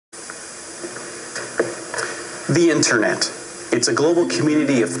The Internet. It's a global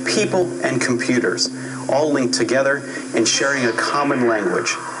community of people and computers, all linked together and sharing a common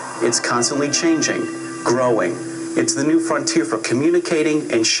language. It's constantly changing, growing. It's the new frontier for communicating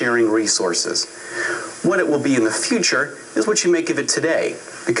and sharing resources. What it will be in the future is what you make of it today,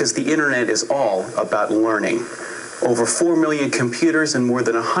 because the Internet is all about learning. Over 4 million computers in more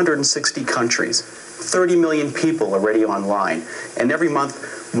than 160 countries, 30 million people already online, and every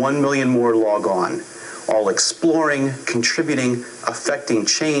month 1 million more log on, all exploring, contributing, affecting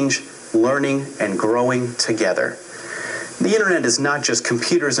change, learning, and growing together. The Internet is not just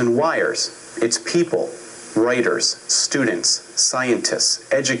computers and wires, it's people, writers, students,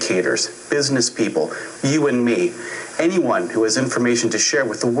 scientists, educators, business people, you and me, anyone who has information to share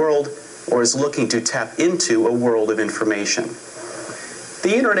with the world or is looking to tap into a world of information.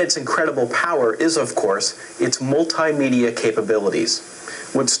 The Internet's incredible power is, of course, its multimedia capabilities.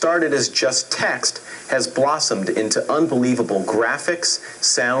 What started as just text has blossomed into unbelievable graphics,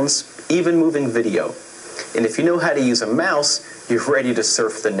 sounds, even moving video. And if you know how to use a mouse, you're ready to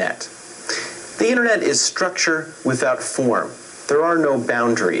surf the net. The Internet is structure without form. There are no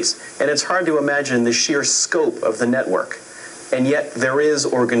boundaries, and it's hard to imagine the sheer scope of the network. And yet there is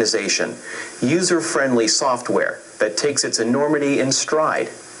organization, user-friendly software that takes its enormity in stride.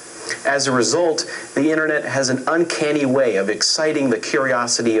 As a result, the Internet has an uncanny way of exciting the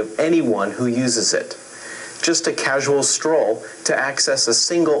curiosity of anyone who uses it. Just a casual stroll to access a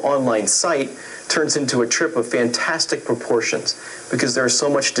single online site turns into a trip of fantastic proportions because there's so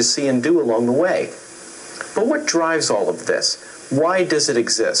much to see and do along the way. But what drives all of this? Why does it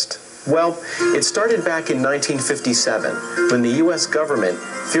exist? Well, it started back in 1957 when the U.S. government,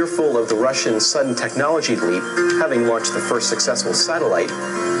 fearful of the Russian sudden technology leap, having launched the first successful satellite,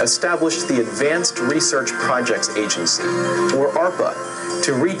 established the Advanced Research Projects Agency, or ARPA,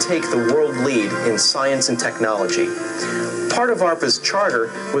 to retake the world lead in science and technology. Part of ARPA's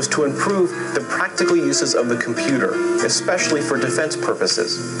charter was to improve the practical uses of the computer, especially for defense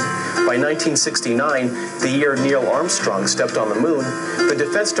purposes. By 1969, the year Neil Armstrong stepped on the moon, the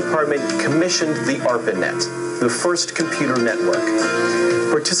Defense Department commissioned the ARPANET, the first computer network.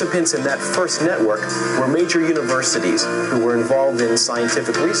 Participants in that first network were major universities who were involved in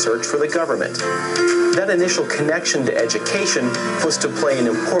scientific research for the government. That initial connection to education was to play an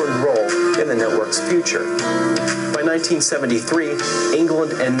important role in the network's future. By 1973,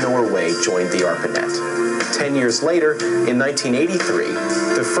 England and Norway joined the ARPANET. 10 years later, in 1983,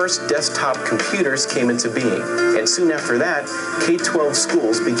 the first desktop computers came into being, and soon after that, K-12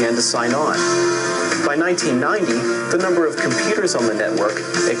 schools began to sign on. By 1990, the number of computers on the network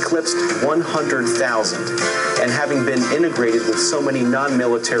eclipsed 100,000, and having been integrated with so many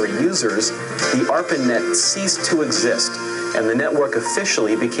non-military users, the ARPANET ceased to exist, and the network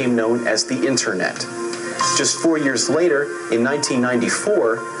officially became known as the Internet. Just 4 years later, in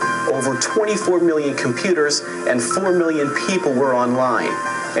 1994, over 24 million computers and 4 million people were online,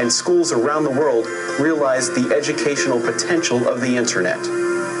 and schools around the world realized the educational potential of the Internet.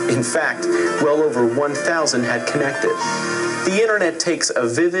 In fact, well over 1,000 had connected. The Internet takes a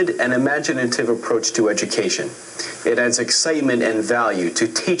vivid and imaginative approach to education. It adds excitement and value to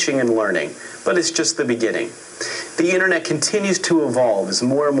teaching and learning, but it's just the beginning. The Internet continues to evolve as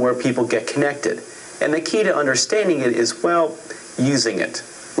more and more people get connected, and the key to understanding it is, well, using it.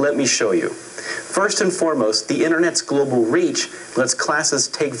 Let me show you. First and foremost, the Internet's global reach lets classes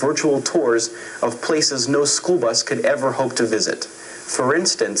take virtual tours of places no school bus could ever hope to visit. For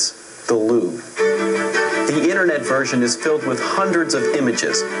instance, the Louvre. The Internet version is filled with hundreds of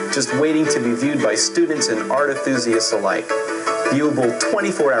images, just waiting to be viewed by students and art enthusiasts alike. Viewable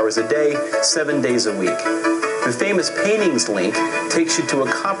 24 hours a day, 7 days a week. The famous paintings link takes you to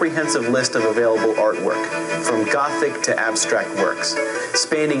a comprehensive list of available artwork, from Gothic to abstract works,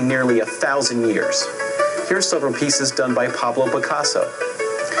 spanning nearly 1,000 years. Here's several pieces done by Pablo Picasso.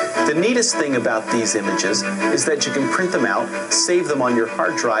 The neatest thing about these images is that you can print them out, save them on your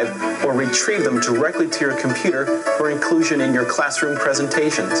hard drive, or retrieve them directly to your computer for inclusion in your classroom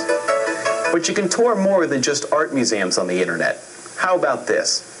presentations. But you can tour more than just art museums on the Internet. How about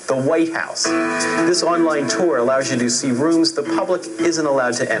this? The White House. This online tour allows you to see rooms the public isn't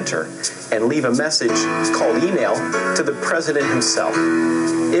allowed to enter and leave a message, called email, to the president himself.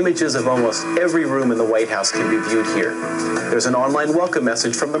 Images of almost every room in the White House can be viewed here. There's an online welcome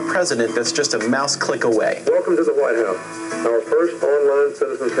message from the president that's just a mouse click away. Welcome to the White House, our first online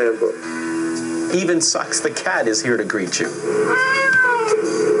citizen's handbook. Even Socks the cat is here to greet you.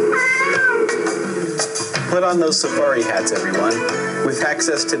 Put on those safari hats, everyone. With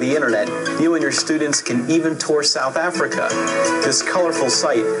access to the internet, you and your students can even tour South Africa. This colorful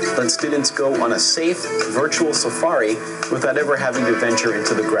site lets students go on a safe, virtual safari without ever having to venture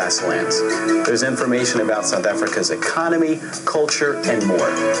into the grasslands. There's information about South Africa's economy, culture, and more.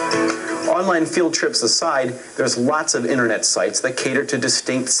 Online field trips aside, there's lots of internet sites that cater to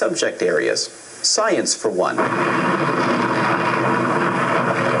distinct subject areas. Science, for one.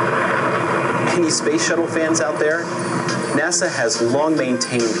 Any space shuttle fans out there? NASA has long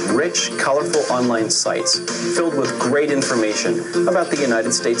maintained rich, colorful online sites filled with great information about the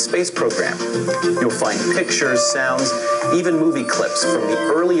United States space program. You'll find pictures, sounds, even movie clips from the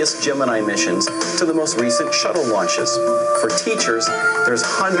earliest Gemini missions to the most recent shuttle launches. For teachers, there's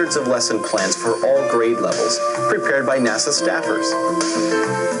hundreds of lesson plans for all grade levels, prepared by NASA staffers.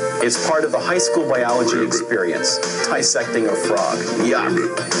 It's part of the high school biology experience, dissecting a frog.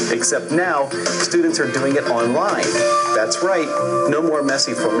 Yuck. Except now, students are doing it online. That's right, no more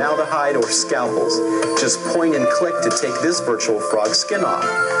messy formaldehyde or scalpels. Just point and click to take this virtual frog's skin off,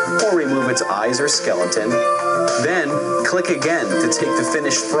 or remove its eyes or skeleton. Then, click again to take the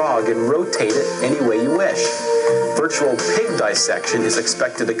finished frog and rotate it any way you wish. Virtual pig dissection is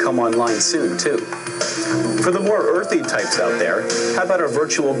expected to come online soon, too. For the more earthy types out there, how about a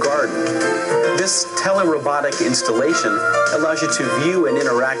virtual garden? This telerobotic installation allows you to view and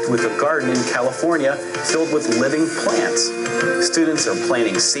interact with a garden in California filled with living plants. Students are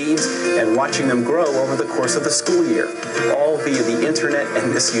planting seeds and watching them grow over the course of the school year, all via the internet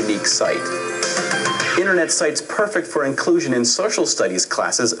and this unique site. Internet sites perfect for inclusion in social studies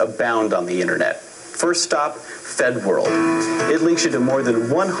classes abound on the internet. First stop, FedWorld. It links you to more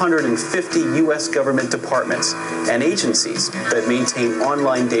than 150 U.S. government departments and agencies that maintain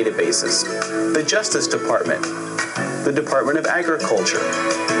online databases. The Justice Department, the Department of Agriculture,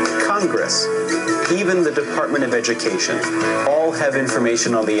 Congress, even the Department of Education, all have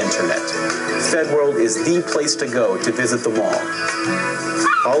information on the internet. FedWorld is the place to go to visit them all.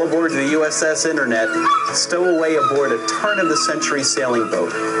 All aboard the USS Internet, stow away aboard a turn-of-the-century sailing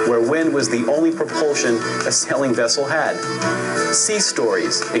boat, where wind was the only propulsion a sailing vessel had. Sea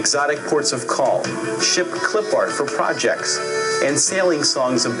stories, exotic ports of call, ship clip art for projects, and sailing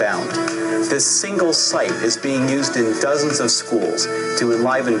songs abound. This single site is being used in dozens of schools to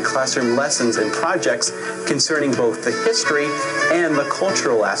enliven classroom lessons and projects concerning both the history and the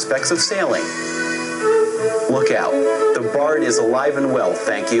cultural aspects of sailing. Look out. The Bard is alive and well,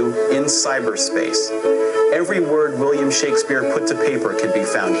 thank you, in cyberspace. Every word William Shakespeare put to paper can be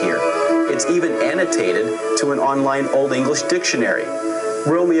found here. It's even annotated to an online Old English dictionary.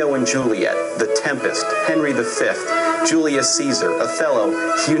 Romeo and Juliet, The Tempest, Henry V, Julius Caesar, Othello,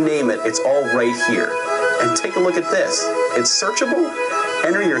 you name it, it's all right here. And take a look at this. It's searchable?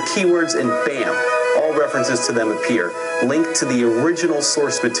 Enter your keywords and bam, all references to them appear, linked to the original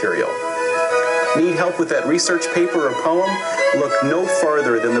source material. Need help with that research paper or poem? Look no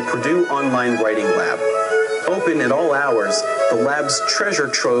farther than the Purdue Online Writing Lab. Open at all hours, the lab's treasure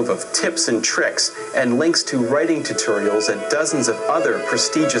trove of tips and tricks and links to writing tutorials at dozens of other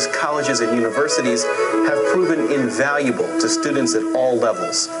prestigious colleges and universities have proven invaluable to students at all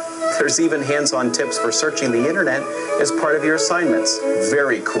levels. There's even hands-on tips for searching the internet as part of your assignments.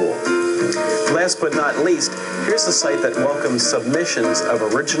 Very cool. Last but not least, here's a site that welcomes submissions of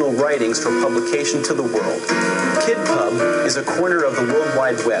original writings for publication to the world. KidPub is a corner of the World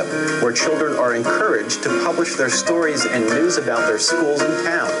Wide Web where children are encouraged to publish their stories and news about their schools and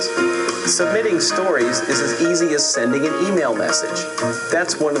towns. Submitting stories is as easy as sending an email message.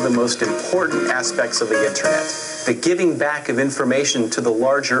 That's one of the most important aspects of the internet, the giving back of information to the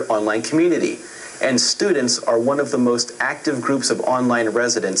larger online community. And students are one of the most active groups of online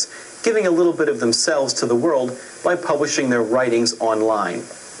residents, giving a little bit of themselves to the world by publishing their writings online.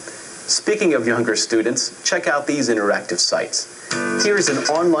 Speaking of younger students, check out these interactive sites. Here's an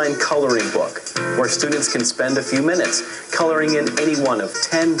online coloring book where students can spend a few minutes coloring in any one of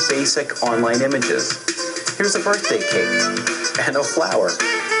 10 basic online images. Here's a birthday cake and a flower.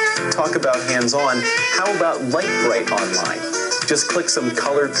 Talk about hands-on, how about Lightbright Online? Just click some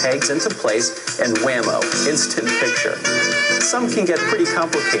colored pegs into place and whammo, instant picture. Some can get pretty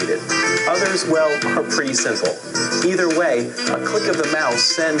complicated. Others, well, are pretty simple. Either way, a click of the mouse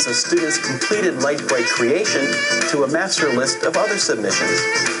sends a student's completed Lightbright creation to a master list of other submissions.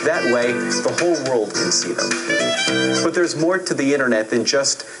 That way, the whole world can see them. But there's more to the internet than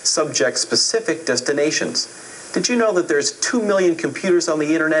just subject-specific destinations. Did you know that there's 2 million computers on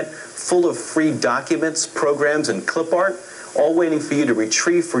the internet full of free documents, programs, and clip art, all waiting for you to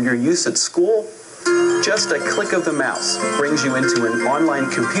retrieve for your use at school? Just a click of the mouse brings you into an online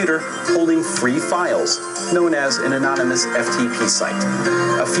computer holding free files, known as an anonymous FTP site.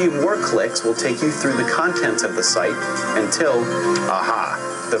 A few more clicks will take you through the contents of the site until,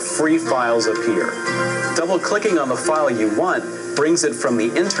 aha, the free files appear. Double-clicking on the file you want brings it from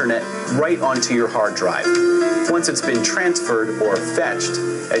the internet right onto your hard drive. Once it's been transferred or fetched,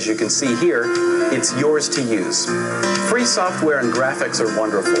 as you can see here, it's yours to use. Free software and graphics are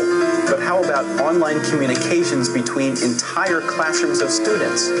wonderful, but how about online communications between entire classrooms of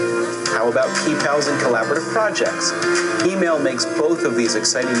students? How about key pals and collaborative projects? Email makes both of these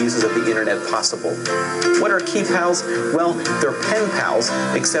exciting uses of the internet possible. What are key pals? Well, they're pen pals,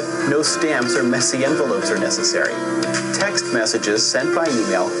 except no stamps or messy envelopes are necessary. Text messages sent by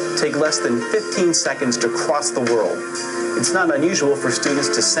email take less than 15 seconds to cross the world. It's not unusual for students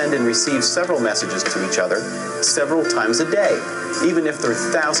to send and receive several messages to each other several times a day, even if they're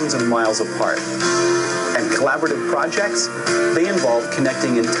thousands of miles apart. And collaborative projects? They involve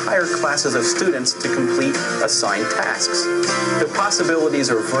connecting entire classes of students to complete assigned tasks. The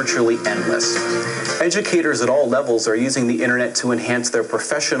possibilities are virtually endless. Educators at all levels are using the internet to enhance their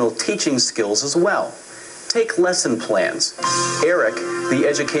professional teaching skills as well. Take lesson plans. ERIC, the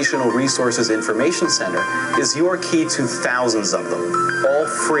Educational Resources Information Center, is your key to thousands of them, all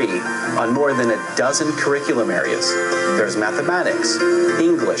free, on more than a dozen curriculum areas. There's mathematics,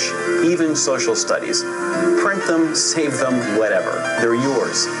 English, even social studies. Print them, save them, whatever. They're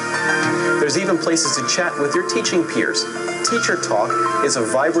yours. There's even places to chat with your teaching peers. Teacher Talk is a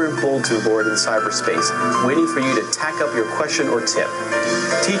vibrant bulletin board in cyberspace, waiting for you to tack up your question or tip.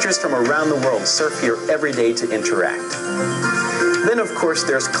 Teachers from around the world surf here every day to interact. Then, of course,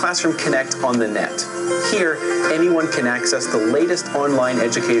 there's Classroom Connect on the net. Here, anyone can access the latest online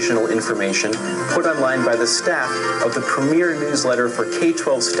educational information put online by the staff of the premier newsletter for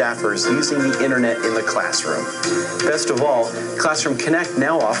K-12 staffers using the internet in the classroom. Best of all, Classroom Connect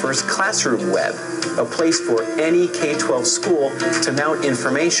now offers Classroom Web, a place for any K-12 school to mount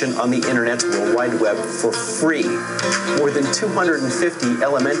information on the internet's World Wide Web for free. More than 250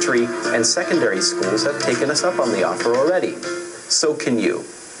 elementary and secondary schools have taken us up on the offer already. So can you.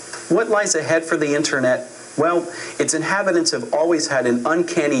 What lies ahead for the internet? Well, its inhabitants have always had an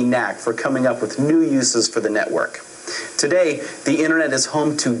uncanny knack for coming up with new uses for the network. Today, the internet is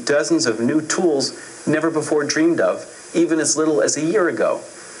home to dozens of new tools never before dreamed of, even as little as a year ago.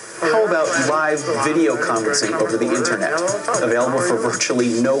 How about live video conferencing over the internet, available for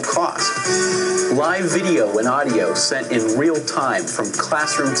virtually no cost? Live video and audio sent in real time from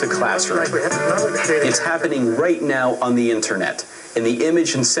classroom to classroom. It's happening right now on the internet, and the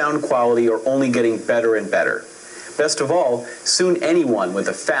image and sound quality are only getting better and better. Best of all, soon anyone with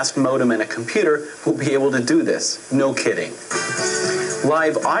a fast modem and a computer will be able to do this. No kidding.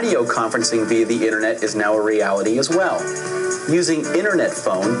 Live audio conferencing via the internet is now a reality as well. Using Internet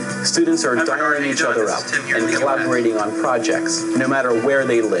Phone, students are dialing each other up and collaborating on projects, no matter where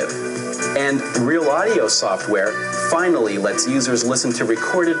they live. And Real Audio software finally lets users listen to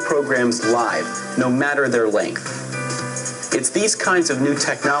recorded programs live, no matter their length. It's these kinds of new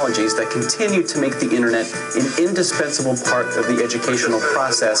technologies that continue to make the internet an indispensable part of the educational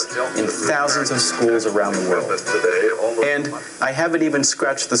process in thousands of schools around the world. And I haven't even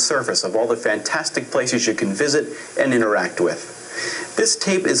scratched the surface of all the fantastic places you can visit and interact with. This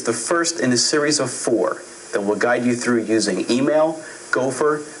tape is the first in a series of 4 that will guide you through using email,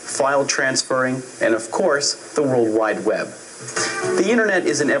 Gopher, file transferring, and of course, the World Wide Web. The internet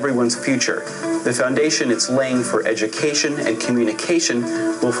isn't everyone's future. The foundation it's laying for education and communication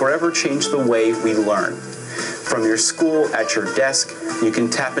will forever change the way we learn. From your school at your desk, you can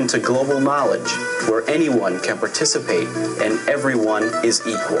tap into global knowledge where anyone can participate and everyone is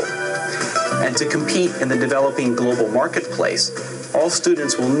equal. And to compete in the developing global marketplace, all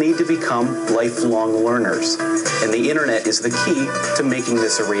students will need to become lifelong learners. And the internet is the key to making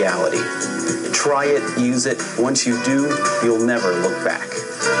this a reality. Try it, use it. Once you do, you'll never look back.